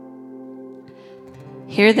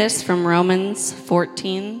Hear this from Romans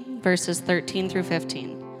 14, verses 13 through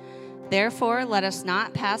 15. Therefore, let us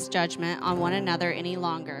not pass judgment on one another any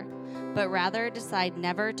longer, but rather decide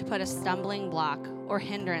never to put a stumbling block or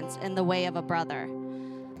hindrance in the way of a brother.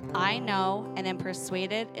 I know and am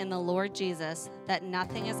persuaded in the Lord Jesus that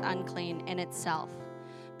nothing is unclean in itself,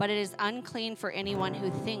 but it is unclean for anyone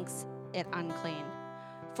who thinks it unclean.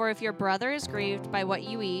 For if your brother is grieved by what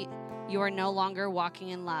you eat, you are no longer walking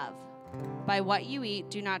in love. By what you eat,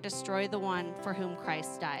 do not destroy the one for whom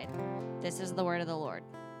Christ died. This is the word of the Lord.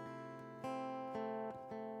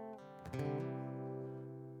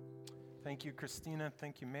 Thank you, Christina.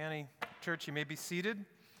 Thank you, Manny. Church, you may be seated.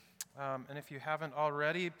 And if you haven't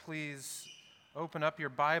already, please open up your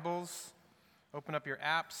Bibles, open up your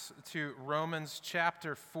apps to Romans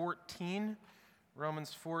chapter 14.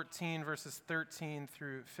 Romans 14, verses 13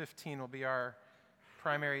 through 15 will be our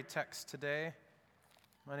primary text today.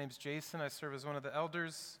 My name's Jason. I serve as one of the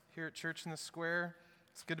elders here at Church in the Square.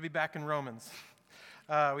 It's good to be back in Romans.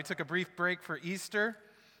 We took a brief break for Easter,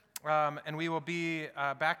 and we will be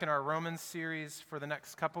back in our Romans series for the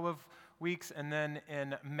next couple of weeks. And then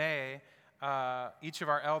in May, each of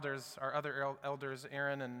our elders, our other elders,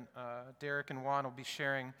 Aaron and Derek and Juan, will be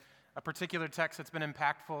sharing a particular text that's been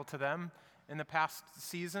impactful to them in the past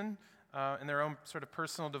season, in their own sort of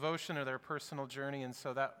personal devotion or their personal journey. And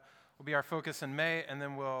so that will be our focus in May, and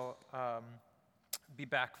then we'll be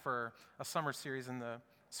back for a summer series in the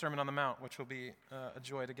Sermon on the Mount, which will be a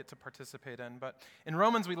joy to get to participate in. But in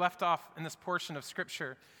Romans, we left off in this portion of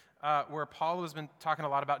Scripture where Paul has been talking a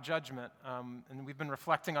lot about judgment, and we've been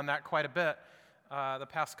reflecting on that quite a bit the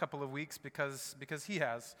past couple of weeks because he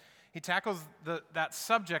has. He tackles that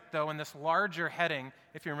subject, though, in this larger heading.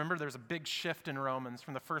 If you remember, there's a big shift in Romans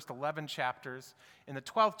from the first 11 chapters in the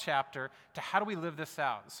 12th chapter to how do we live this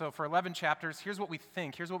out. So for 11 chapters, here's what we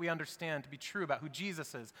think, here's what we understand to be true about who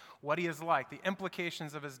Jesus is, what he is like, the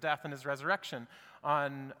implications of his death and his resurrection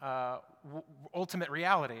on ultimate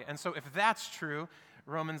reality. And so if that's true,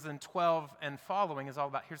 Romans then 12 and following is all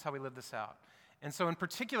about here's how we live this out. And so in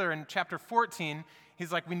particular in chapter 14,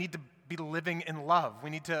 he's like, we need to be living in love. We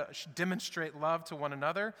need to demonstrate love to one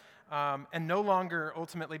another and no longer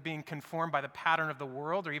ultimately being conformed by the pattern of the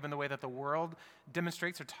world or even the way that the world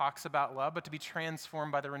demonstrates or talks about love, but to be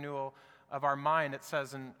transformed by the renewal of our mind. It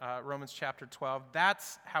says in Romans chapter 12,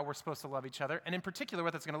 that's how we're supposed to love each other. And in particular,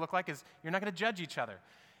 what that's going to look like is you're not going to judge each other.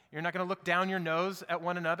 You're not going to look down your nose at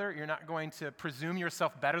one another. You're not going to presume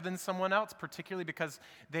yourself better than someone else, particularly because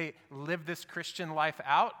they live this Christian life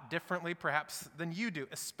out differently perhaps than you do,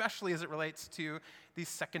 especially as it relates to these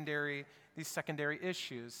secondary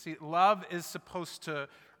issues. See, love is supposed to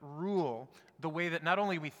rule the way that not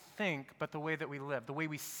only we think, but the way that we live, the way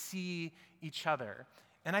we see each other.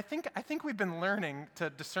 And I think we've been learning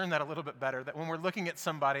to discern that a little bit better, that when we're looking at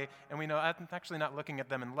somebody and we know I'm actually not looking at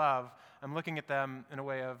them in love, I'm looking at them in a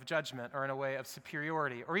way of judgment or in a way of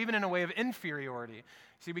superiority or even in a way of inferiority.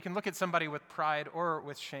 See, we can look at somebody with pride or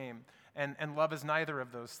with shame, and love is neither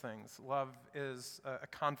of those things. Love is a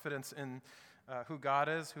confidence in who God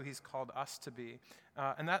is, who he's called us to be.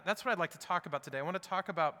 And that's what I'd like to talk about today. I want to talk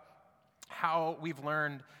about how we've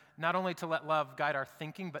learned not only to let love guide our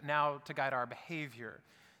thinking, but now to guide our behavior.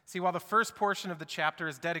 See, while the first portion of the chapter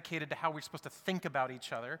is dedicated to how we're supposed to think about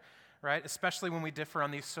each other, right, especially when we differ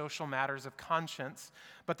on these social matters of conscience,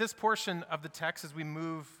 but this portion of the text, as we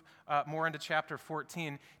move more into chapter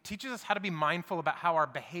 14, teaches us how to be mindful about how our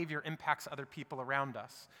behavior impacts other people around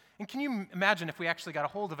us. And can you imagine if we actually got a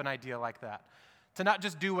hold of an idea like that? To not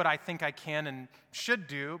just do what I think I can and should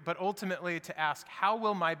do, but ultimately to ask, how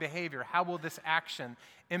will my behavior, how will this action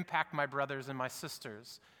impact my brothers and my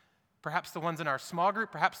sisters? Perhaps the ones in our small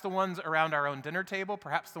group, perhaps the ones around our own dinner table,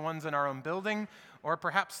 perhaps the ones in our own building, or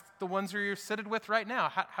perhaps the ones who you're seated with right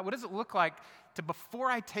now. What does it look like to, before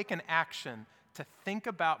I take an action, to think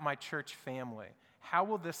about my church family? How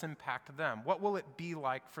will this impact them? What will it be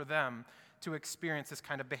like for them to experience this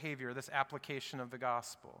kind of behavior, this application of the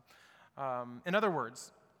gospel? In other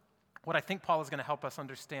words, what I think Paul is going to help us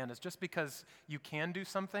understand is just because you can do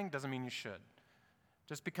something doesn't mean you should.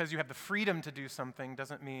 Just because you have the freedom to do something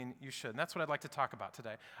doesn't mean you should. And that's what I'd like to talk about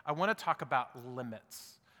today. I want to talk about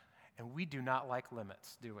limits. And we do not like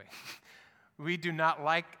limits, do we? We do not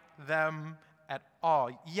like them at all.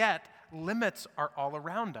 Yet, limits are all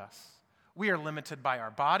around us. We are limited by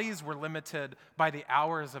our bodies. We're limited by the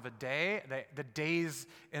hours of a day, the days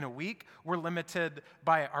in a week. We're limited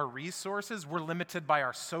by our resources. We're limited by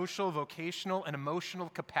our social, vocational, and emotional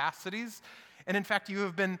capacities. And in fact, you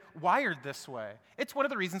have been wired this way. It's one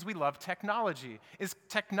of the reasons we love technology, is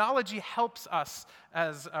technology helps us,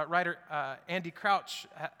 as writer Andy Crouch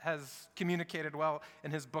has communicated well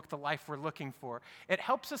in his book, The Life We're Looking For. It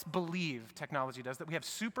helps us believe, technology does, that we have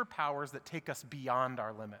superpowers that take us beyond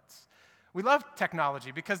our limits. We love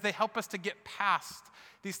technology because they help us to get past,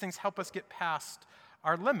 these things help us get past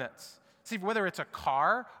our limits. See, whether it's a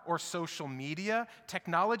car or social media,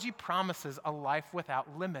 technology promises a life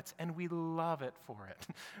without limits, and we love it for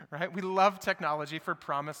it, right? We love technology for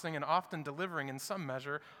promising and often delivering in some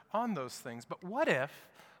measure on those things. But what if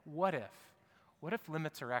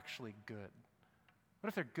limits are actually good? What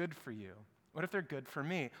if they're good for you? What if they're good for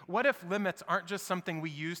me? What if limits aren't just something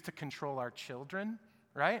we use to control our children,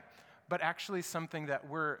 right? But actually something that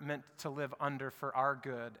we're meant to live under for our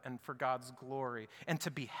good and for God's glory and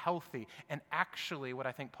to be healthy and actually, what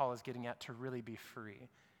I think Paul is getting at, to really be free.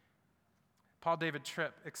 Paul David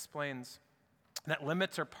Tripp explains that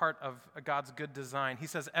limits are part of God's good design. He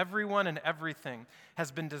says, everyone and everything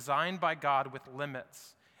has been designed by God with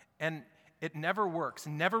limits, and it never works,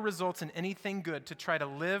 never results in anything good to try to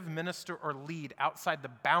live, minister, or lead outside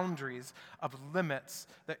the boundaries of limits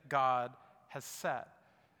that God has set.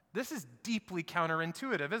 This is deeply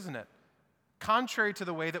counterintuitive, isn't it? Contrary to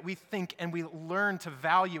the way that we think and we learn to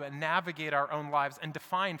value and navigate our own lives and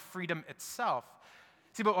define freedom itself.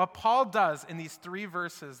 See, but what Paul does in these 3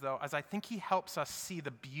 verses, though, is I think he helps us see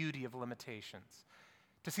the beauty of limitations,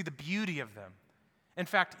 to see the beauty of them. In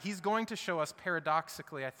fact, he's going to show us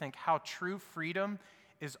paradoxically, I think, how true freedom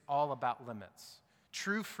is all about limits.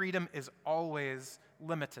 True freedom is always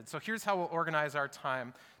limited. So here's how we'll organize our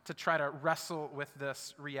time to try to wrestle with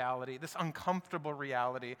this reality, this uncomfortable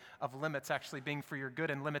reality of limits actually being for your good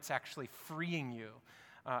and limits actually freeing you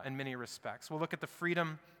in many respects. We'll look at the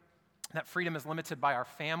freedom, that freedom is limited by our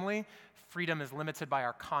family, freedom is limited by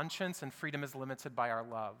our conscience, and freedom is limited by our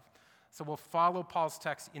love. So we'll follow Paul's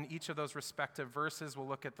text in each of those respective verses. We'll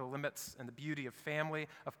look at the limits and the beauty of family,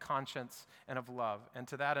 of conscience, and of love. And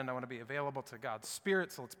to that end, I want to be available to God's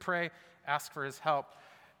Spirit. So let's pray, ask for his help,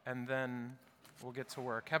 and then we'll get to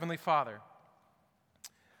work. Heavenly Father,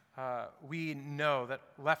 we know that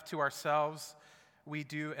left to ourselves, we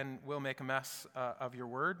do and will make a mess of your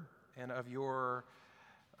word and of your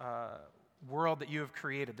world that you have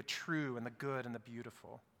created, the true and the good and the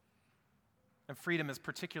beautiful. And freedom is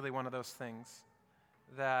particularly one of those things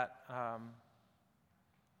that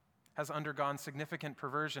has undergone significant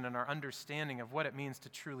perversion in our understanding of what it means to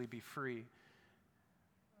truly be free.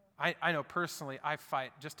 I know personally, I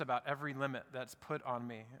fight just about every limit that's put on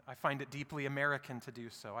me. I find it deeply American to do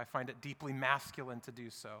so. I find it deeply masculine to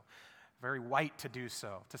do so, very white to do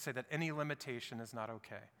so, to say that any limitation is not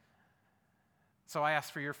okay. So I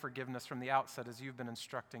ask for your forgiveness from the outset as you've been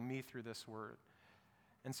instructing me through this word.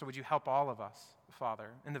 And so would you help all of us,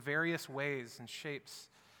 Father, in the various ways and shapes,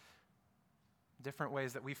 different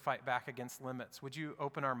ways that we fight back against limits. Would you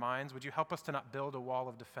open our minds? Would you help us to not build a wall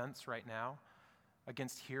of defense right now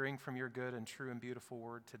against hearing from your good and true and beautiful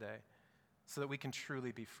word today so that we can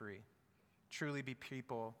truly be free, truly be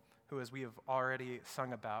people who, as we have already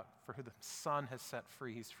sung about, for who the Son has set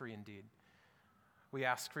free, he's free indeed. We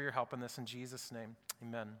ask for your help in this in Jesus' name.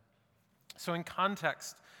 Amen. So in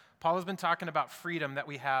context, Paul has been talking about freedom that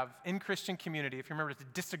we have in Christian community, if you remember, to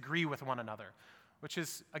disagree with one another, which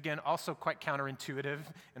is, again, also quite counterintuitive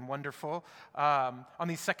and wonderful, on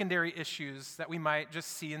these secondary issues that we might just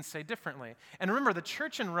see and say differently. And remember, the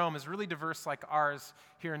church in Rome is really diverse like ours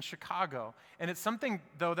here in Chicago. And it's something,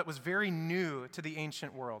 though, that was very new to the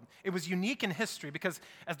ancient world. It was unique in history because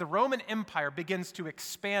as the Roman Empire begins to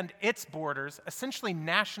expand its borders, essentially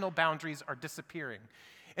national boundaries are disappearing.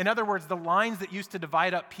 In other words, the lines that used to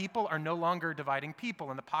divide up people are no longer dividing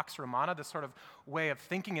people. And the Pax Romana, this sort of way of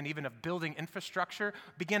thinking and even of building infrastructure,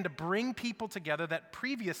 began to bring people together that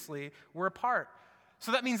previously were apart.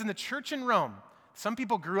 So that means in the church in Rome, some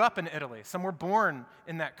people grew up in Italy. Some were born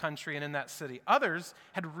in that country and in that city. Others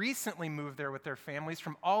had recently moved there with their families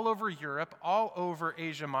from all over Europe, all over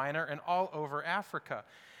Asia Minor, and all over Africa.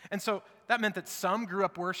 And so that meant that some grew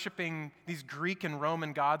up worshiping these Greek and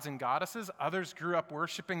Roman gods and goddesses. Others grew up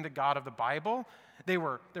worshiping the God of the Bible. There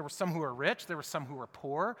were some who were rich. There were some who were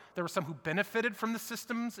poor. There were some who benefited from the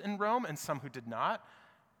systems in Rome and some who did not.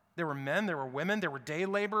 There were men, there were women, there were day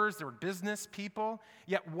laborers, there were business people.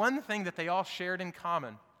 Yet one thing that they all shared in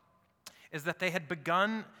common is that they had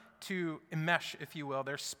begun to enmesh, if you will,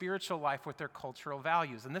 their spiritual life with their cultural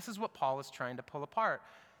values. And this is what Paul is trying to pull apart.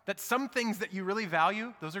 That some things that you really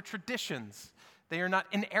value, those are traditions. They are not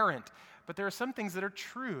inerrant. But there are some things that are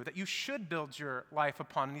true that you should build your life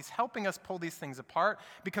upon. And he's helping us pull these things apart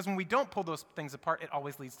because when we don't pull those things apart, it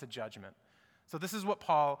always leads to judgment. So this is what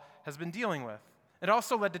Paul has been dealing with. It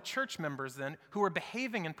also led to church members then who were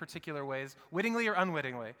behaving in particular ways, wittingly or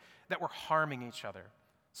unwittingly, that were harming each other.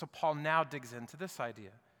 So Paul now digs into this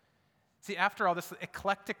idea. See, after all, this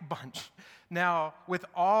eclectic bunch, now with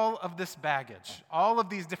all of this baggage, all of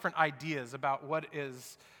these different ideas about what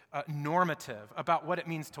is normative, about what it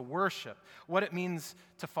means to worship, what it means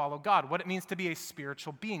to follow God, what it means to be a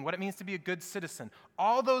spiritual being, what it means to be a good citizen,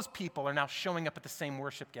 all those people are now showing up at the same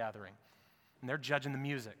worship gathering. And they're judging the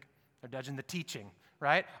music. They're judging the teaching,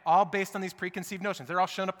 right? All based on these preconceived notions. They're all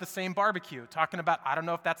showing up at the same barbecue, talking about, I don't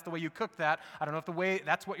know if that's the way you cook that. I don't know if the way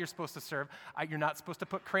that's what you're supposed to serve. You're not supposed to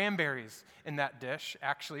put cranberries in that dish.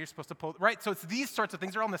 Actually, you're supposed to pull, right? So it's these sorts of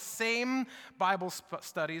things. They're all in the same Bible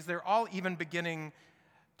studies. They're all even beginning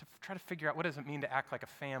to try to figure out, what does it mean to act like a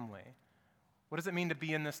family? What does it mean to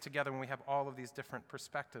be in this together when we have all of these different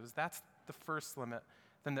perspectives? That's the first limit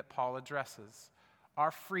then that Paul addresses.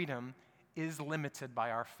 Our freedom is limited by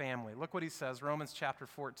our family. Look what he says, Romans chapter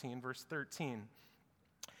 14, verse 13.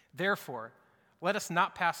 Therefore, let us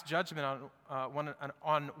not pass judgment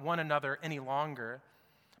on one another any longer,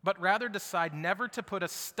 but rather decide never to put a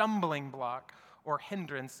stumbling block or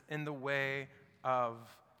hindrance in the way of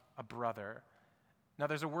a brother. Now,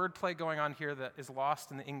 there's a wordplay going on here that is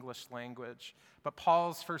lost in the English language, but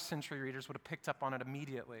Paul's first century readers would have picked up on it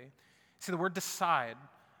immediately. See, the word decide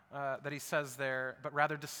that he says there, but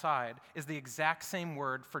rather decide, is the exact same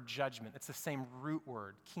word for judgment. It's the same root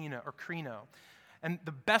word, kina or krino. And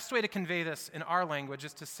the best way to convey this in our language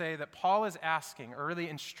is to say that Paul is asking, or really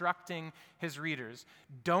instructing his readers,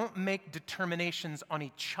 don't make determinations on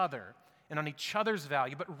each other and on each other's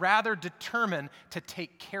value, but rather determine to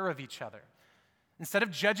take care of each other. Instead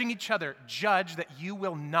of judging each other, judge that you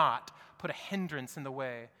will not put a hindrance in the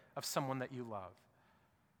way of someone that you love.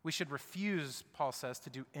 We should refuse, Paul says, to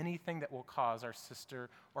do anything that will cause our sister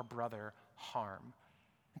or brother harm.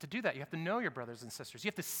 And to do that, you have to know your brothers and sisters. You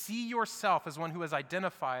have to see yourself as one who is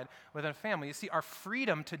identified within a family. You see, our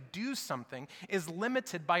freedom to do something is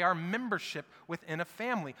limited by our membership within a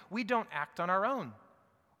family. We don't act on our own.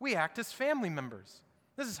 We act as family members.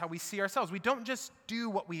 This is how we see ourselves. We don't just do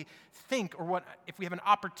what we think or what if we have an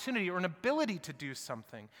opportunity or an ability to do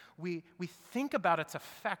something. We think about its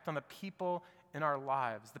effect on the people in our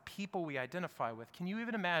lives, the people we identify with. Can you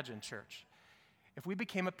even imagine, church, if we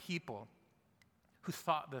became a people who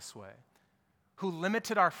thought this way, who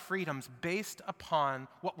limited our freedoms based upon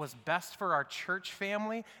what was best for our church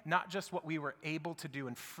family, not just what we were able to do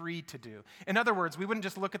and free to do? In other words, we wouldn't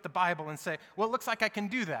just look at the Bible and say, well, it looks like I can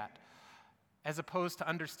do that, as opposed to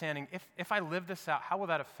understanding, if I live this out, how will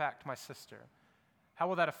that affect my sister? How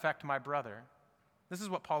will that affect my brother? This is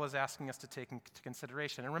what Paul is asking us to take into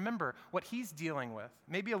consideration. And remember, what he's dealing with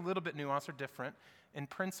may be a little bit nuanced or different in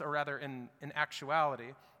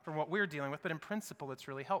actuality from what we're dealing with, but in principle, it's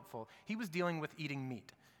really helpful. He was dealing with eating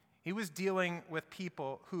meat. He was dealing with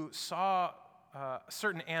people who saw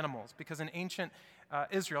certain animals, because in ancient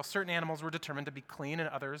Israel, certain animals were determined to be clean and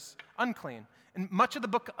others unclean. And much of the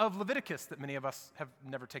book of Leviticus that many of us have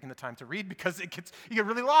never taken the time to read because you get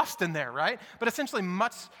really lost in there, right? But essentially,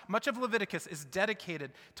 much of Leviticus is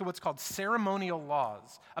dedicated to what's called ceremonial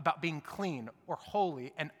laws about being clean or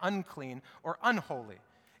holy and unclean or unholy.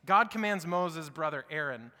 God commands Moses' brother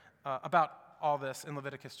Aaron about all this in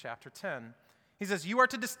Leviticus chapter 10. He says, you are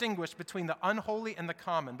to distinguish between the unholy and the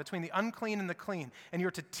common, between the unclean and the clean, and you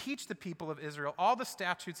are to teach the people of Israel all the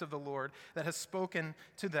statutes of the Lord that has spoken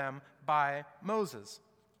to them by Moses.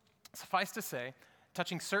 Suffice to say,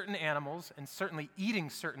 touching certain animals and certainly eating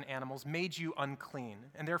certain animals made you unclean,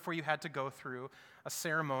 and therefore you had to go through a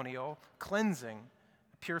ceremonial cleansing,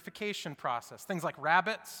 a purification process. Things like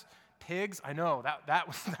rabbits, pigs, I know, that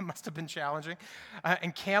must have been challenging,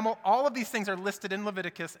 and camel, all of these things are listed in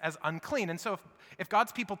Leviticus as unclean. And so if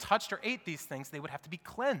God's people touched or ate these things, they would have to be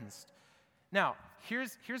cleansed. Now,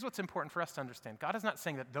 here's what's important for us to understand. God is not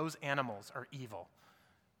saying that those animals are evil.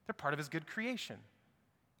 They're part of his good creation.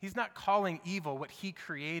 He's not calling evil what he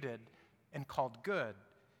created and called good.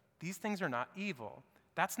 These things are not evil.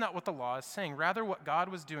 That's not what the law is saying. Rather, what God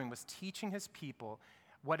was doing was teaching his people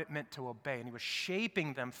what it meant to obey, and he was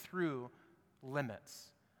shaping them through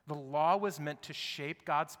limits. The law was meant to shape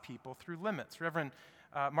God's people through limits. Reverend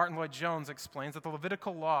Martin Lloyd-Jones explains that the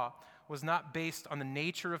Levitical law was not based on the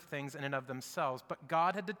nature of things in and of themselves, but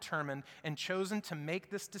God had determined and chosen to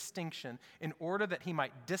make this distinction in order that he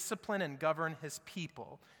might discipline and govern his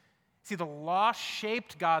people. See, the law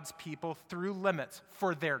shaped God's people through limits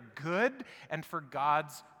for their good and for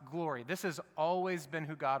God's glory. This has always been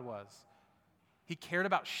who God was. He cared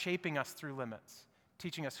about shaping us through limits,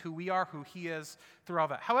 teaching us who we are, who he is, through all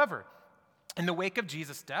that. However, In the wake of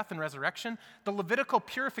Jesus' death and resurrection, the Levitical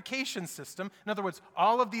purification system, in other words,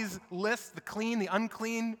 all of these lists, the clean, the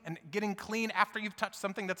unclean, and getting clean after you've touched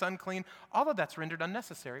something that's unclean, all of that's rendered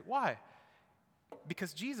unnecessary. Why?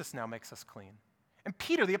 Because Jesus now makes us clean. And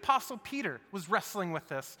Peter, the Apostle Peter, was wrestling with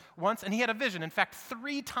this once, and he had a vision. In fact,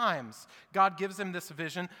 3 times God gives him this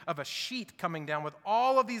vision of a sheet coming down with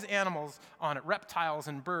all of these animals on it, reptiles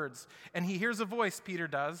and birds. And he hears a voice, Peter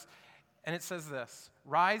does, and it says this,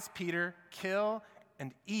 "Rise, Peter, kill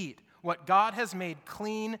and eat. What God has made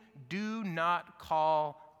clean, do not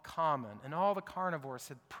call common." And all the carnivores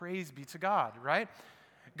said, "Praise be to God," right?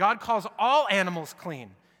 God calls all animals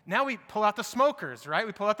clean. Now we pull out the smokers, right?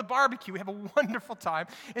 We pull out the barbecue. We have a wonderful time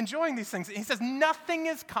enjoying these things. And he says, nothing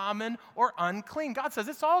is common or unclean. God says,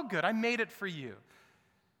 it's all good. I made it for you.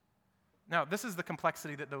 Now, this is the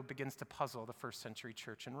complexity that, though, begins to puzzle the first century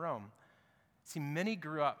church in Rome. See, many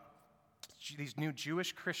grew up, these new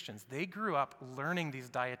Jewish Christians, they grew up learning these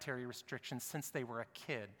dietary restrictions since they were a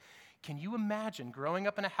kid. Can you imagine growing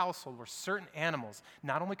up in a household where certain animals,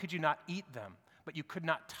 not only could you not eat them, but you could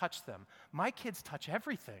not touch them? My kids touch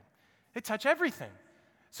everything. They touch everything.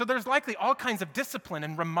 So there's likely all kinds of discipline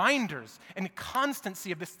and reminders and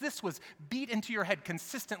constancy of this. This was beat into your head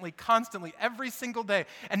consistently, constantly, every single day.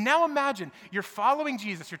 And now imagine you're following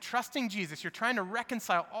Jesus, you're trusting Jesus, you're trying to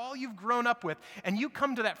reconcile all you've grown up with, and you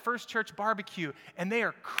come to that first church barbecue, and they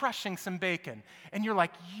are crushing some bacon. And you're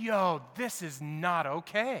like, yo, this is not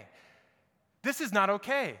okay. This is not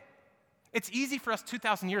okay. It's easy for us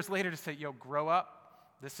 2,000 years later to say, yo, grow up.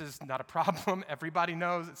 This is not a problem. Everybody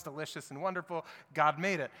knows it's delicious and wonderful. God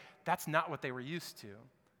made it. That's not what they were used to.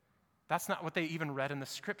 That's not what they even read in the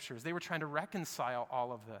scriptures. They were trying to reconcile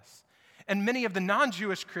all of this. And many of the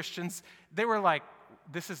non-Jewish Christians, they were like,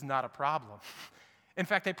 this is not a problem. In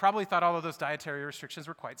fact, they probably thought all of those dietary restrictions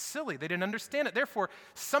were quite silly. They didn't understand it. Therefore,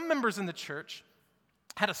 some members in the church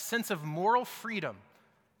had a sense of moral freedom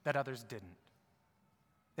that others didn't.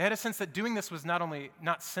 They had a sense that doing this was not only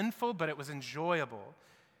not sinful, but it was enjoyable.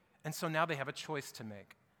 And so now they have a choice to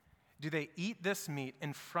make. Do they eat this meat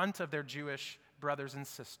in front of their Jewish brothers and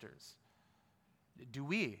sisters? Do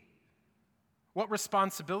we? What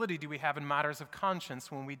responsibility do we have in matters of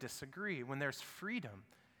conscience when we disagree, when there's freedom?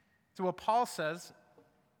 So what Paul says,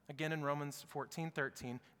 again in Romans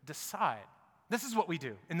 14:13, decide. This is what we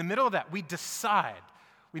do. In the middle of that, we decide.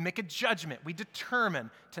 We make a judgment. We determine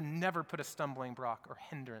to never put a stumbling block or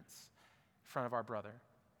hindrance in front of our brother.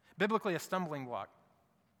 Biblically, a stumbling block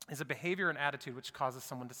is a behavior and attitude which causes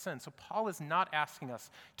someone to sin. So Paul is not asking us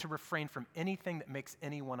to refrain from anything that makes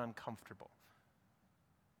anyone uncomfortable.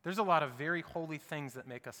 There's a lot of very holy things that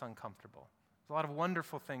make us uncomfortable. There's a lot of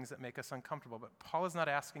wonderful things that make us uncomfortable, but Paul is not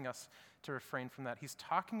asking us to refrain from that. He's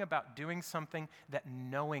talking about doing something that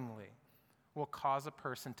knowingly will cause a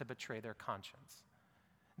person to betray their conscience,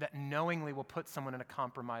 that knowingly will put someone in a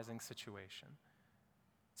compromising situation.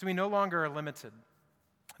 So we no longer are limited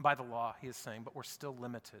by the law, he is saying, but we're still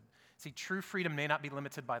limited. See, true freedom may not be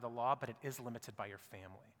limited by the law, but it is limited by your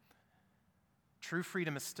family. True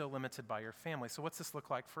freedom is still limited by your family. So what's this look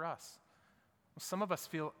like for us? Well, some of us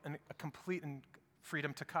feel a complete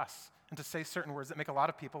freedom to cuss and to say certain words that make a lot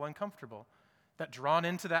of people uncomfortable. That drawn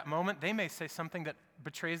into that moment, they may say something that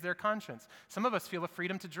betrays their conscience. Some of us feel a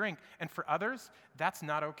freedom to drink, and for others, that's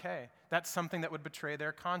not okay. That's something that would betray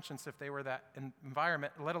their conscience if they were that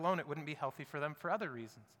environment, let alone it wouldn't be healthy for them for other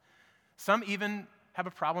reasons. Some even have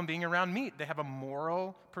a problem being around meat. They have a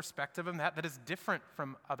moral perspective of that is different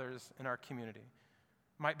from others in our community.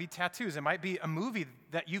 It might be tattoos. It might be a movie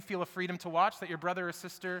that you feel a freedom to watch that your brother or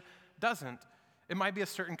sister doesn't. It might be a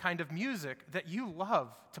certain kind of music that you love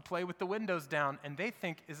to play with the windows down and they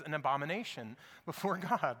think is an abomination before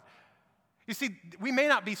God. You see, we may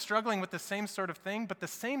not be struggling with the same sort of thing, but the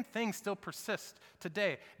same thing still persists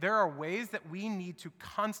today. There are ways that we need to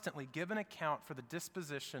constantly give an account for the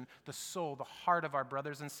disposition, the soul, the heart of our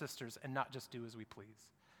brothers and sisters, and not just do as we please.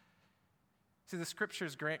 See, the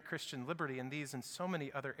scriptures grant Christian liberty in these and so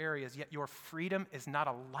many other areas, yet your freedom is not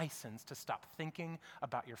a license to stop thinking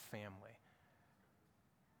about your family.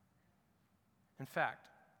 In fact,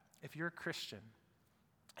 if you're a Christian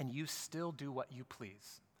and you still do what you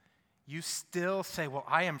please, you still say, well,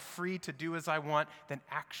 I am free to do as I want, then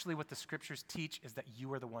actually what the scriptures teach is that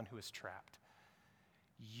you are the one who is trapped.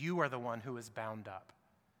 You are the one who is bound up.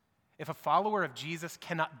 If a follower of Jesus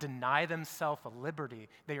cannot deny themselves a liberty,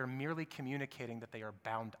 they are merely communicating that they are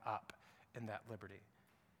bound up in that liberty.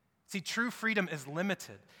 See, true freedom is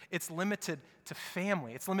limited. It's limited to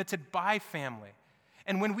family. It's limited by family.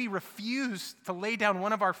 And when we refuse to lay down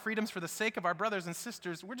one of our freedoms for the sake of our brothers and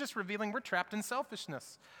sisters, we're just revealing we're trapped in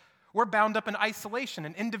selfishness. We're bound up in isolation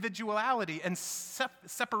and individuality and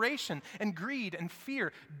separation and greed and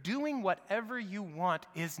fear. Doing whatever you want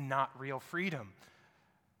is not real freedom.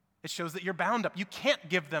 It shows that you're bound up. You can't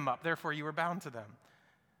give them up, therefore you are bound to them.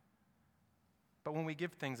 But when we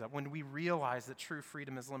give things up, when we realize that true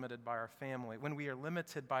freedom is limited by our family, when we are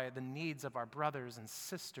limited by the needs of our brothers and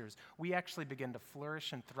sisters, we actually begin to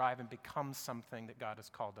flourish and thrive and become something that God has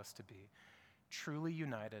called us to be. Truly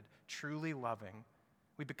united, truly loving.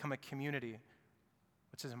 We become a community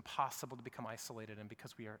which is impossible to become isolated in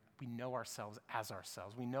because we know ourselves as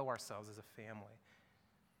ourselves. We know ourselves as a family.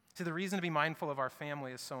 See, the reason to be mindful of our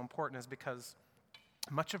family is so important is because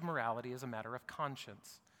much of morality is a matter of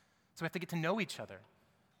conscience. So we have to get to know each other,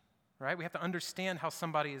 right? We have to understand how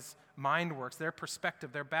somebody's mind works, their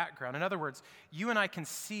perspective, their background. In other words, you and I can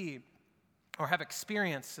see or have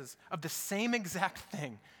experiences of the same exact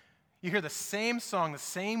thing. You hear the same song, the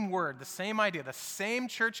same word, the same idea, the same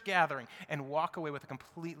church gathering, and walk away with a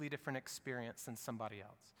completely different experience than somebody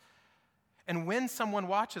else. And when someone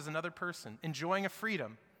watches another person enjoying a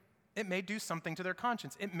freedom, it may do something to their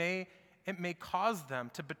conscience. It may cause them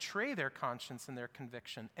to betray their conscience and their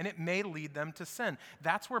conviction, and it may lead them to sin.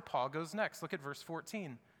 That's where Paul goes next. Look at verse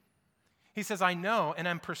 14. He says, I know and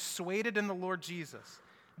am persuaded in the Lord Jesus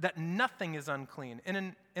that nothing is unclean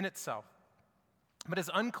in itself, but is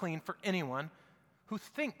unclean for anyone who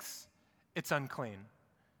thinks it's unclean.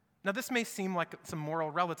 Now, this may seem like some moral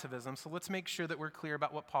relativism, so let's make sure that we're clear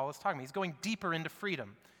about what Paul is talking about. He's going deeper into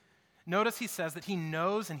freedom. Notice he says that he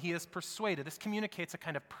knows and he is persuaded. This communicates a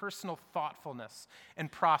kind of personal thoughtfulness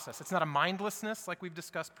and process. It's not a mindlessness like we've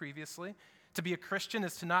discussed previously. To be a Christian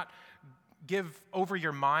is to not give over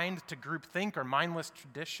your mind to groupthink or mindless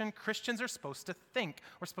tradition. Christians are supposed to think.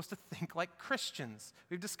 We're supposed to think like Christians.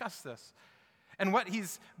 We've discussed this. And what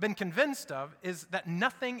he's been convinced of is that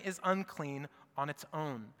nothing is unclean on its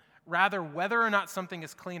own. Rather, whether or not something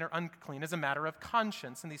is clean or unclean is a matter of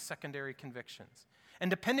conscience and these secondary convictions. And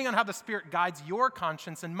depending on how the Spirit guides your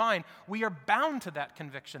conscience and mine, we are bound to that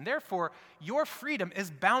conviction. Therefore, your freedom is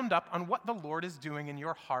bound up on what the Lord is doing in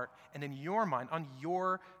your heart and in your mind, on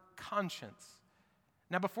your conscience.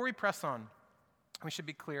 Now, before we press on, we should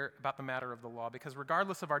be clear about the matter of the law, because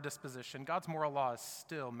regardless of our disposition, God's moral law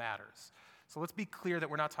still matters. So let's be clear that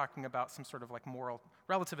we're not talking about some sort of like moral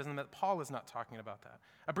relativism, that Paul is not talking about that.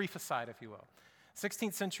 A brief aside, if you will.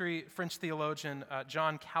 16th century French theologian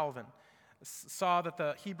John Calvin saw that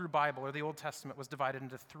the Hebrew Bible, or the Old Testament, was divided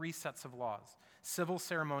into three sets of laws: civil,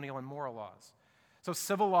 ceremonial, and moral laws. So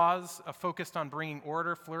civil laws focused on bringing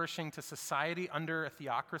order, flourishing to society under a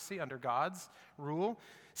theocracy, under God's rule.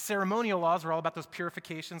 Ceremonial laws were all about those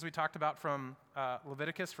purifications we talked about from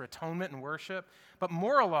Leviticus for atonement and worship. But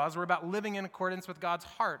moral laws were about living in accordance with God's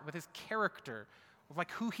heart, with his character, with like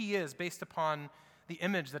who he is based upon the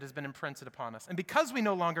image that has been imprinted upon us. And because we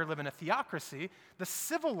no longer live in a theocracy, the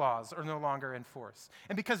civil laws are no longer in force.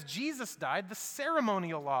 And because Jesus died, the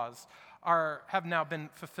ceremonial laws have now been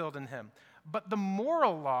fulfilled in him. But the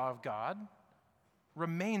moral law of God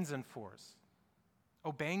remains in force.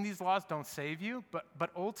 Obeying these laws don't save you, but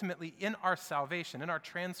ultimately in our salvation, in our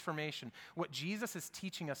transformation, what Jesus is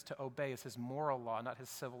teaching us to obey is his moral law, not his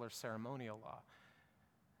civil or ceremonial law.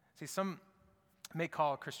 See, some may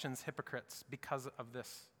call Christians hypocrites because of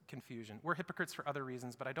this confusion. We're hypocrites for other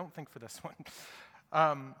reasons, but I don't think for this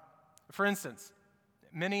one. For instance,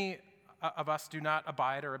 many of us do not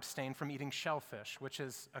abide or abstain from eating shellfish, which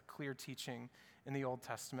is a clear teaching in the Old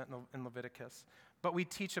Testament, in Leviticus. But we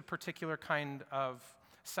teach a particular kind of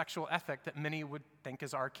sexual ethic that many would think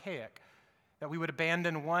is archaic, that we would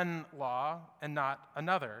abandon one law and not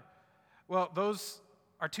another. Well, those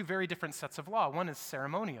are two very different sets of law. One is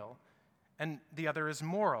ceremonial, and the other is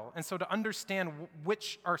moral. And so to understand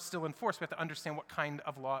which are still in force, we have to understand what kind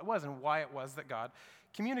of law it was and why it was that God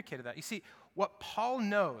communicated that. You see, what Paul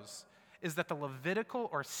knows is that the Levitical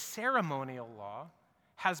or ceremonial law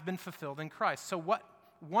has been fulfilled in Christ. So what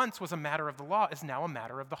once was a matter of the law is now a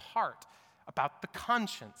matter of the heart, about the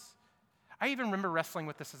conscience. I even remember wrestling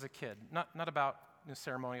with this as a kid, not about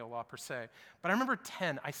ceremonial law per se, but I remember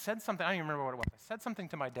 10, I said something, I don't even remember what it was. I said something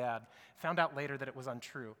to my dad, found out later that it was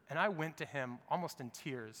untrue, and I went to him almost in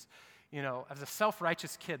tears. You know, as a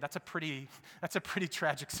self-righteous kid, that's a pretty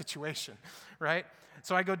tragic situation, right?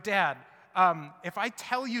 So I go, Dad, if I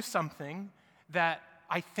tell you something that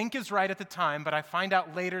I think is right at the time, but I find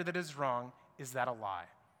out later that is wrong, is that a lie?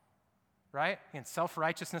 Right? In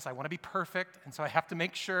self-righteousness, I want to be perfect, and so I have to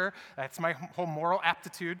make sure that's my whole moral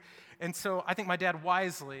aptitude. And so I think my dad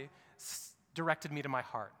wisely directed me to my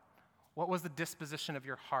heart. What was the disposition of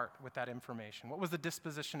your heart with that information? What was the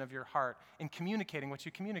disposition of your heart in communicating what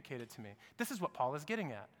you communicated to me? This is what Paul is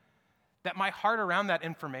getting at. That my heart around that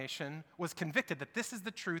information was convicted that this is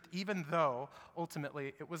the truth, even though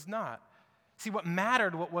ultimately it was not. See, what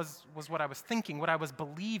mattered was what I was thinking, what I was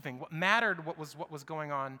believing. What mattered what was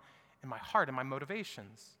going on in my heart and my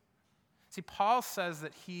motivations. See, Paul says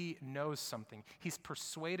that he knows something. He's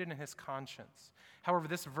persuaded in his conscience. However,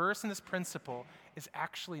 this verse and this principle is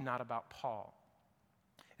actually not about Paul.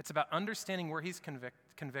 It's about understanding where he's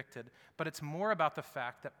convicted, but it's more about the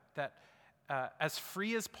fact that as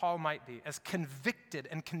free as Paul might be, as convicted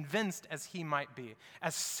and convinced as he might be,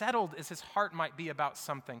 as settled as his heart might be about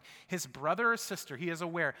something, his brother or sister, he is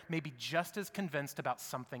aware, may be just as convinced about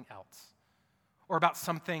something else, or about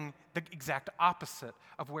something the exact opposite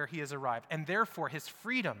of where he has arrived. And therefore, his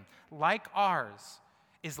freedom, like ours,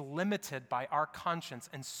 is limited by our conscience,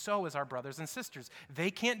 and so is our brothers and sisters.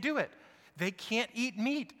 They can't do it. They can't eat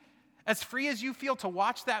meat. As free as you feel to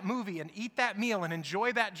watch that movie and eat that meal and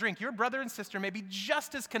enjoy that drink, your brother and sister may be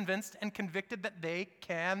just as convinced and convicted that they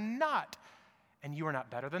cannot. And you are not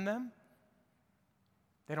better than them.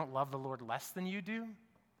 They don't love the Lord less than you do.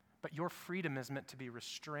 But your freedom is meant to be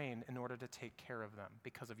restrained in order to take care of them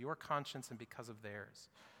because of your conscience and because of theirs.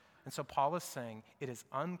 And so Paul is saying it is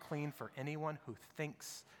unclean for anyone who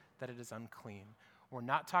thinks that it is unclean. We're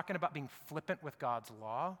not talking about being flippant with God's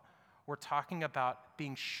law. We're talking about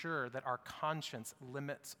being sure that our conscience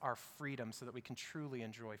limits our freedom so that we can truly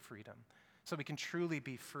enjoy freedom, so we can truly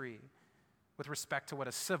be free with respect to what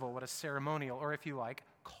is civil, what is ceremonial, or if you like,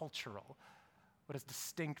 cultural, what is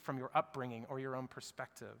distinct from your upbringing or your own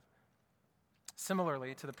perspective.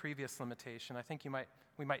 Similarly to the previous limitation, I think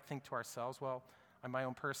we might think to ourselves, well, I'm my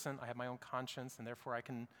own person, I have my own conscience, and therefore I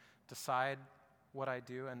can decide what I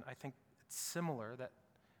do. And I think it's similar that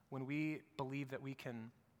when we believe that we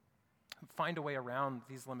can find a way around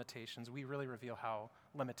these limitations, we really reveal how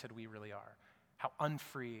limited we really are, how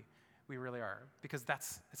unfree we really are. Because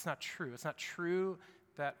it's not true. It's not true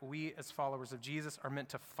that we as followers of Jesus are meant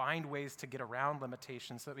to find ways to get around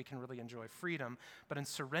limitations so that we can really enjoy freedom. But in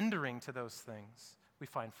surrendering to those things, we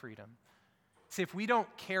find freedom. See, if we don't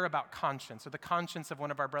care about conscience or the conscience of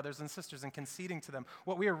one of our brothers and sisters and conceding to them,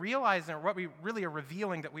 what we are realizing or what we really are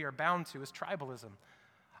revealing that we are bound to is tribalism.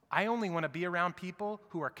 I only want to be around people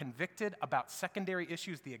who are convicted about secondary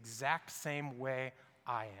issues the exact same way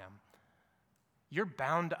I am. You're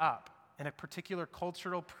bound up in a particular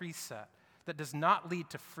cultural preset that does not lead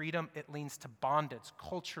to freedom, it leads to bondage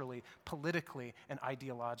culturally, politically, and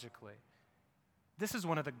ideologically. This is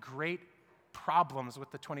one of the great problems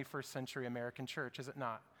with the 21st century American church, is it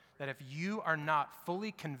not? That if you are not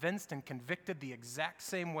fully convinced and convicted the exact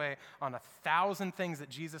same way on 1,000 things that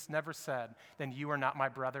Jesus never said, then you are not my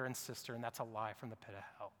brother and sister, and that's a lie from the pit of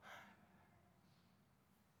hell.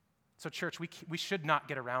 So church, we should not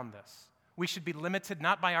get around this. We should be limited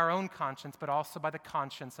not by our own conscience, but also by the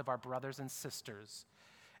conscience of our brothers and sisters,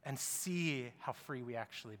 and see how free we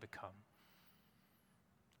actually become.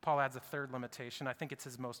 Paul adds a third limitation. I think it's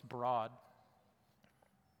his most broad.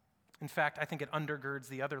 In fact, I think it undergirds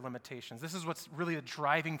the other limitations. This is what's really a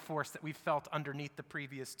driving force that we felt underneath the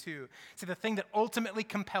previous two. See, the thing that ultimately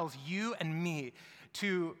compels you and me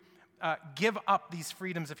to give up these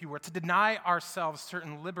freedoms, if you were, to deny ourselves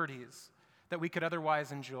certain liberties that we could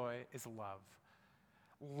otherwise enjoy is love.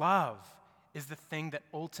 Love is the thing that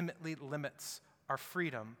ultimately limits our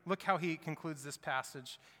freedom. Look how he concludes this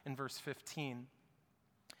passage in verse 15.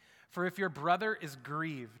 For if your brother is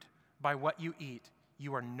grieved by what you eat,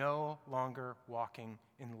 you are no longer walking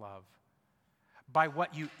in love. By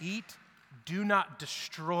what you eat, do not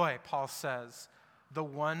destroy, Paul says, the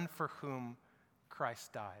one for whom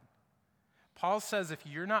Christ died. Paul says if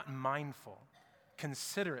you're not mindful,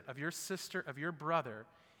 considerate of your sister, of your brother,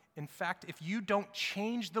 in fact, if you don't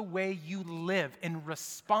change the way you live in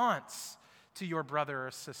response to your brother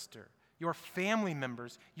or sister, your family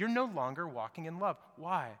members, you're no longer walking in love.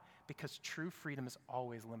 Why? Because true freedom is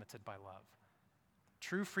always limited by love.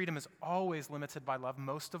 True freedom is always limited by love,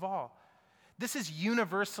 most of all. This is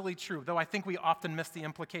universally true, though I think we often miss the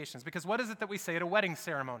implications. Because what is it that we say at a wedding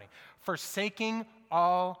ceremony? Forsaking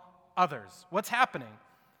all others. What's happening?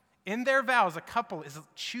 In their vows, a couple is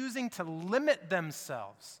choosing to limit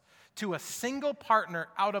themselves to a single partner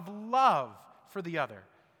out of love for the other.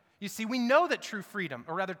 You see, we know that true freedom,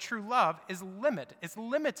 or rather true love, is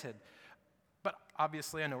limited. But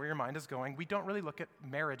obviously, I know where your mind is going. We don't really look at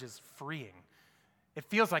marriage as freeing. It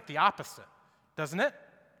feels like the opposite, doesn't it?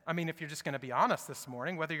 I mean, if you're just going to be honest this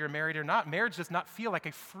morning, whether you're married or not, marriage does not feel like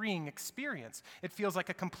a freeing experience. It feels like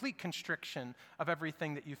a complete constriction of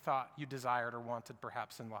everything that you thought you desired or wanted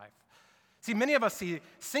perhaps in life. See, many of us see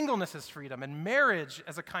singleness as freedom and marriage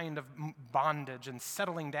as a kind of bondage and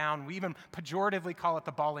settling down. We even pejoratively call it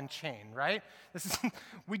the ball and chain, right?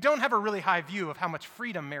 We don't have a really high view of how much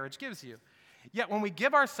freedom marriage gives you. Yet when we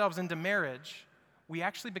give ourselves into marriage, we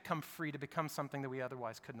actually become free to become something that we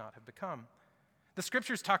otherwise could not have become. The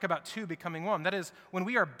scriptures talk about two becoming one. That is, when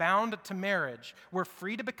we are bound to marriage, we're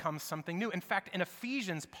free to become something new. In fact, in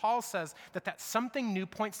Ephesians, Paul says that something new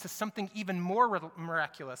points to something even more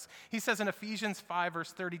miraculous. He says in Ephesians 5,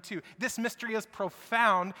 verse 32, this mystery is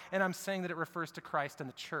profound, and I'm saying that it refers to Christ and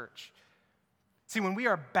the church. See, when we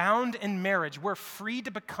are bound in marriage, we're free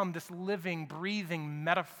to become this living, breathing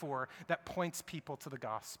metaphor that points people to the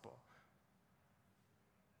gospel.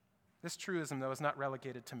 This truism, though, is not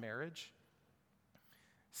relegated to marriage.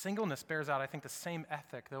 Singleness bears out, I think, the same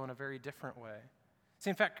ethic, though in a very different way. See,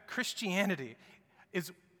 in fact, Christianity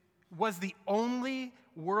was the only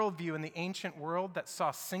worldview in the ancient world that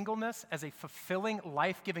saw singleness as a fulfilling,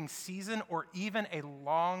 life-giving season or even a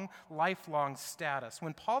lifelong status.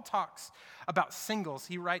 When Paul talks about singles,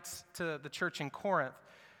 he writes to the church in Corinth,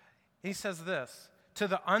 he says this, to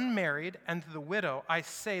the unmarried and to the widow, I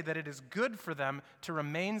say that it is good for them to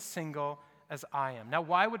remain single as I am. Now,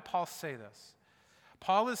 why would Paul say this?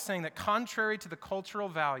 Paul is saying that contrary to the cultural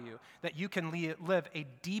value that you can live a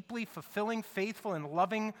deeply fulfilling, faithful, and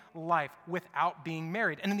loving life without being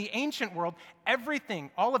married. And in the ancient world, everything,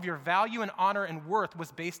 all of your value and honor and worth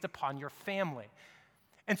was based upon your family.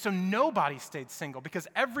 And so nobody stayed single because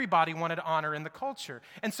everybody wanted honor in the culture.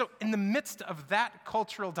 And so in the midst of that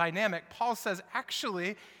cultural dynamic, Paul says,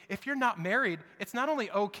 actually, if you're not married, it's not only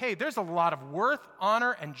okay, there's a lot of worth,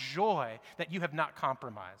 honor, and joy that you have not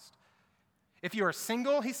compromised. If you are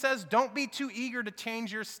single, he says, don't be too eager to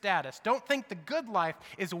change your status. Don't think the good life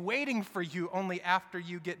is waiting for you only after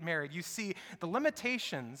you get married. You see, the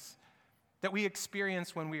limitations that we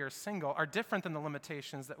experience when we are single are different than the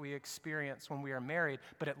limitations that we experience when we are married,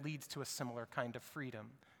 but it leads to a similar kind of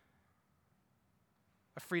freedom.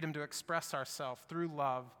 A freedom to express ourselves through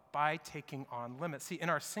love by taking on limits. See,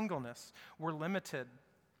 in our singleness, we're limited.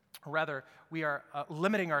 Rather, we are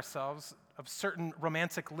limiting ourselves of certain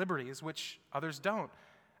romantic liberties, which others don't,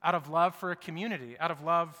 out of love for a community, out of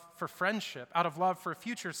love for friendship, out of love for a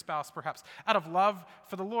future spouse perhaps, out of love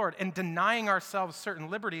for the Lord. And denying ourselves certain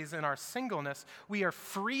liberties in our singleness, we are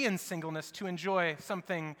free in singleness to enjoy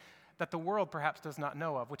something that the world perhaps does not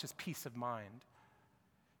know of, which is peace of mind,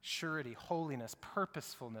 surety, holiness,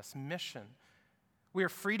 purposefulness, mission. We are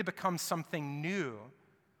free to become something new.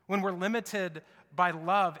 When we're limited by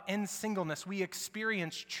love in singleness, we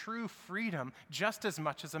experience true freedom just as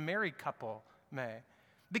much as a married couple may.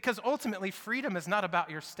 Because ultimately, freedom is not about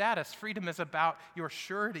your status. Freedom is about your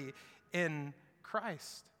surety in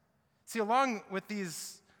Christ. See, along with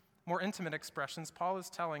these more intimate expressions, Paul is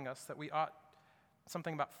telling us that we ought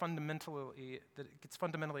something about that it gets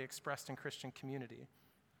fundamentally expressed in Christian community.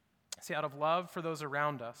 See, out of love for those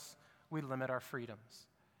around us, we limit our freedoms.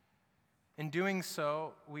 In doing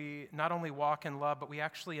so, we not only walk in love, but we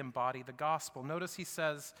actually embody the gospel. Notice he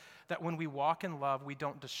says that when we walk in love, we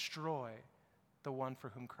don't destroy the one for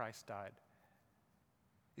whom Christ died.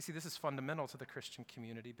 You see, this is fundamental to the Christian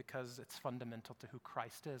community because it's fundamental to who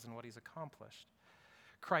Christ is and what he's accomplished.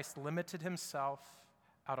 Christ limited himself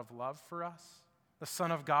out of love for us. The Son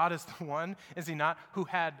of God is the one, is he not, who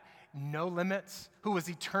had no limits, who was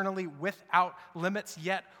eternally without limits,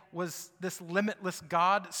 yet was this limitless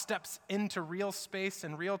God, steps into real space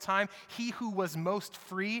and real time. He who was most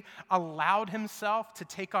free allowed himself to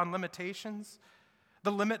take on limitations.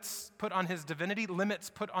 The limits put on his divinity, limits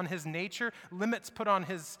put on his nature, limits put on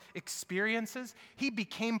his experiences. He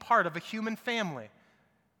became part of a human family.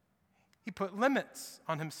 He put limits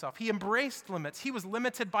on himself. He embraced limits. He was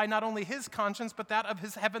limited by not only his conscience, but that of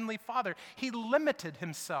his heavenly Father. He limited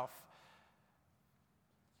himself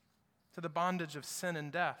to the bondage of sin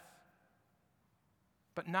and death,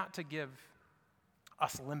 but not to give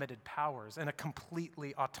us limited powers and a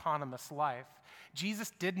completely autonomous life.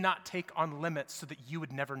 Jesus did not take on limits so that you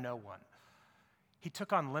would never know one. He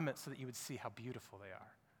took on limits so that you would see how beautiful they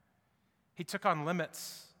are. He took on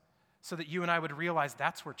limits so that you and I would realize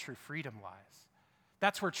that's where true freedom lies.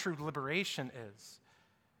 That's where true liberation is.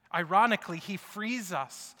 Ironically, he frees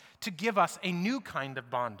us to give us a new kind of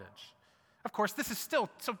bondage. Of course, this is still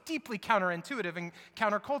so deeply counterintuitive and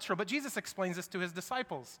countercultural, but Jesus explains this to his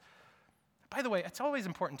disciples. By the way, it's always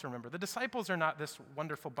important to remember, the disciples are not this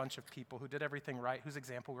wonderful bunch of people who did everything right, whose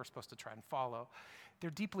example we're supposed to try and follow. They're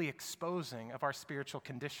deeply exposing of our spiritual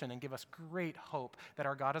condition and give us great hope that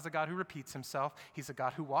our God is a God who repeats himself. He's a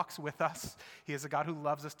God who walks with us. He is a God who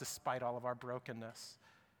loves us despite all of our brokenness.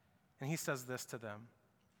 And he says this to them,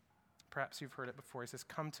 Perhaps you've heard it before. He says,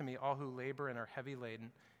 "Come to me, all who labor and are heavy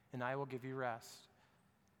laden, and I will give you rest."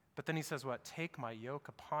 But then he says what? "Take my yoke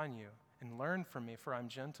upon you and learn from me, for I'm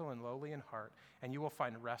gentle and lowly in heart, and you will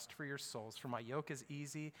find rest for your souls. For my yoke is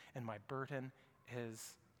easy and my burden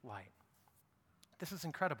is light." This is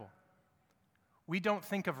incredible. We don't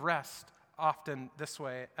think of rest often this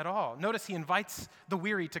way at all. Notice he invites the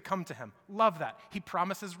weary to come to him. Love that. He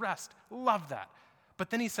promises rest. Love that. But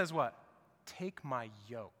then he says what? "Take my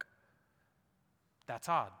yoke." That's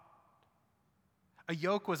odd. A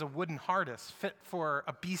yoke was a wooden harness fit for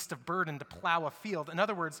a beast of burden to plow a field. In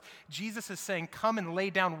other words, Jesus is saying, come and lay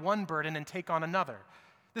down one burden and take on another.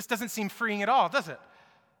 This doesn't seem freeing at all, does it?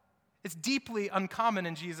 It's deeply uncommon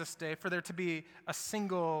in Jesus' day for there to be a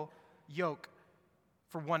single yoke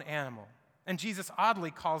for one animal. And Jesus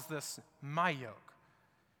oddly calls this my yoke.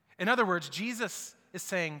 In other words, Jesus is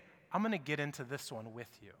saying, I'm going to get into this one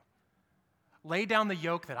with you. Lay down the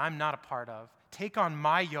yoke that I'm not a part of. Take on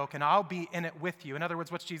my yoke and I'll be in it with you. In other words,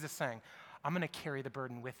 what's Jesus saying? I'm going to carry the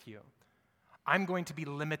burden with you. I'm going to be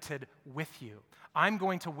limited with you. I'm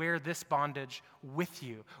going to wear this bondage with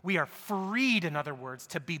you. We are freed, in other words,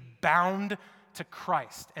 to be bound to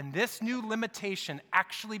Christ. And this new limitation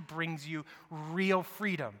actually brings you real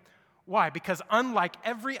freedom. Why? Because unlike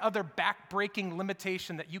every other back-breaking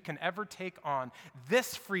limitation that you can ever take on,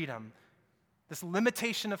 this freedom, this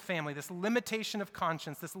limitation of family, this limitation of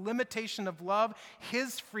conscience, this limitation of love,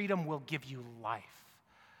 his freedom will give you life.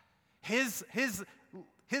 His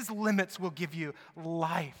limits will give you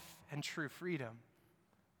life and true freedom.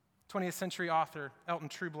 20th century author Elton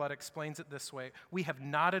Trueblood explains it this way: we have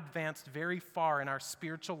not advanced very far in our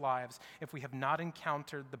spiritual lives if we have not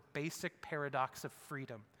encountered the basic paradox of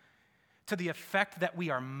freedom, to the effect that we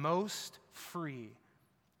are most free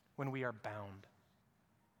when we are bound.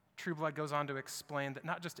 Trueblood goes on to explain that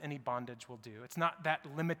not just any bondage will do. It's not that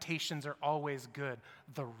limitations are always good.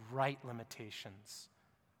 The right limitations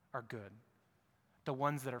are good. The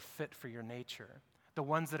ones that are fit for your nature. The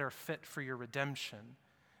ones that are fit for your redemption.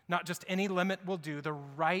 Not just any limit will do. The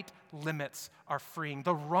right limits are freeing.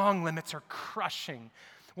 The wrong limits are crushing.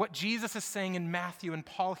 What Jesus is saying in Matthew and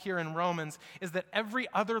Paul here in Romans is that every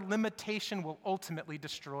other limitation will ultimately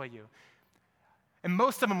destroy you. And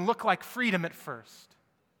most of them look like freedom at first.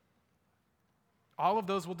 All of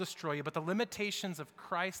those will destroy you, but the limitations of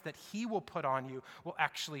Christ that he will put on you will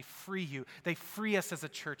actually free you. They free us as a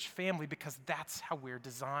church family because that's how we're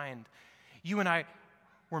designed. You and I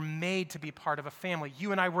were made to be part of a family.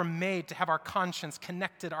 You and I were made to have our conscience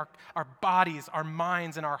connected, our bodies, our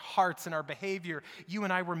minds, and our hearts and our behavior. You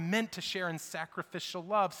and I were meant to share in sacrificial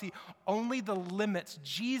love. See, only the limits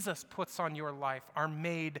Jesus puts on your life are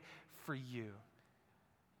made for you.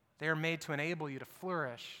 They are made to enable you to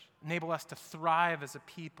flourish, enable us to thrive as a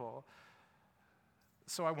people.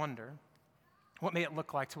 So I wonder, what may it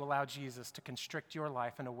look like to allow Jesus to constrict your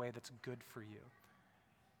life in a way that's good for you?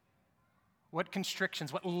 What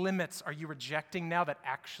constrictions, what limits are you rejecting now that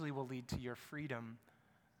actually will lead to your freedom?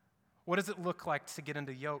 What does it look like to get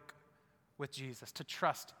into yoke with Jesus, to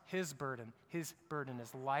trust his burden? His burden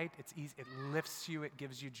is light, it's easy, it lifts you, it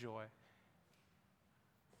gives you joy.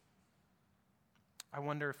 I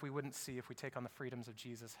wonder if we wouldn't see, if we take on the freedoms of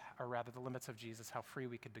Jesus, or rather the limits of Jesus, how free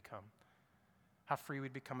we could become. How free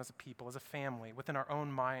we'd become as a people, as a family, within our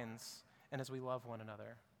own minds, and as we love one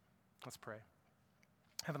another. Let's pray.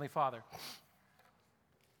 Heavenly Father,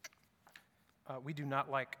 we do not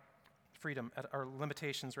like freedom, or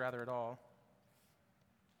limitations rather, at all.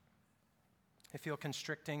 They feel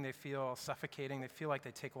constricting, they feel suffocating, they feel like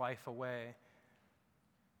they take life away.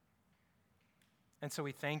 And so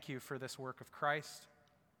we thank you for this work of Christ,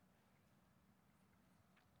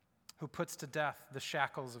 who puts to death the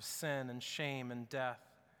shackles of sin and shame and death,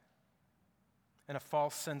 and a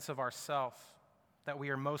false sense of ourself, that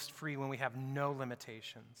we are most free when we have no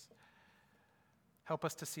limitations. Help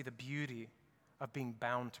us to see the beauty of being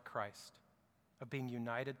bound to Christ, of being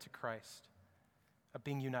united to Christ, of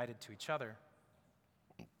being united to each other.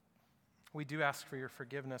 We do ask for your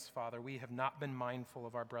forgiveness, Father. We have not been mindful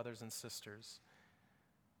of our brothers and sisters.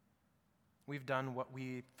 We've done what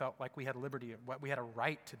we felt like we had liberty, what we had a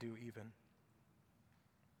right to do even,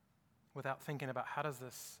 without thinking about, how does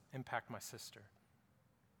this impact my sister?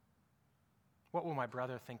 What will my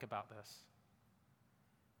brother think about this?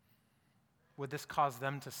 Would this cause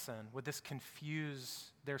them to sin? Would this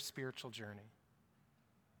confuse their spiritual journey?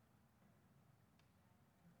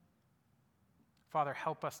 Father,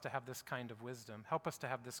 help us to have this kind of wisdom. Help us to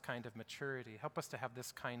have this kind of maturity. Help us to have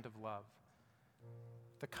this kind of love.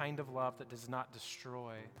 The kind of love that does not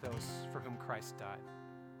destroy those for whom Christ died.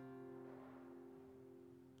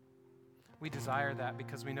 We desire that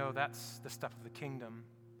because we know that's the stuff of the kingdom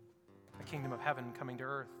of heaven coming to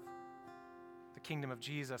earth, the kingdom of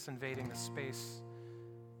Jesus invading the space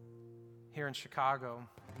here in Chicago,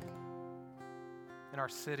 in our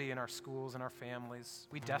city, in our schools, in our families.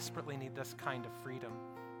 We desperately need this kind of freedom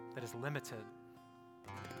that is limited.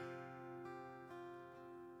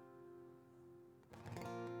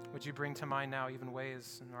 Would you bring to mind now even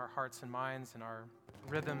ways in our hearts and minds, in our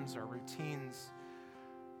rhythms, our routines,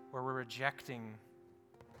 where we're rejecting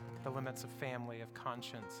the limits of family, of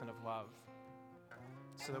conscience, and of love,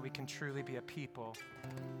 so that we can truly be a people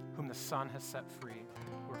whom the Son has set free,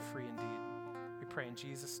 who are free indeed. We pray in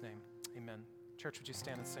Jesus' name, amen. Church, would you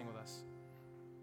stand and sing with us?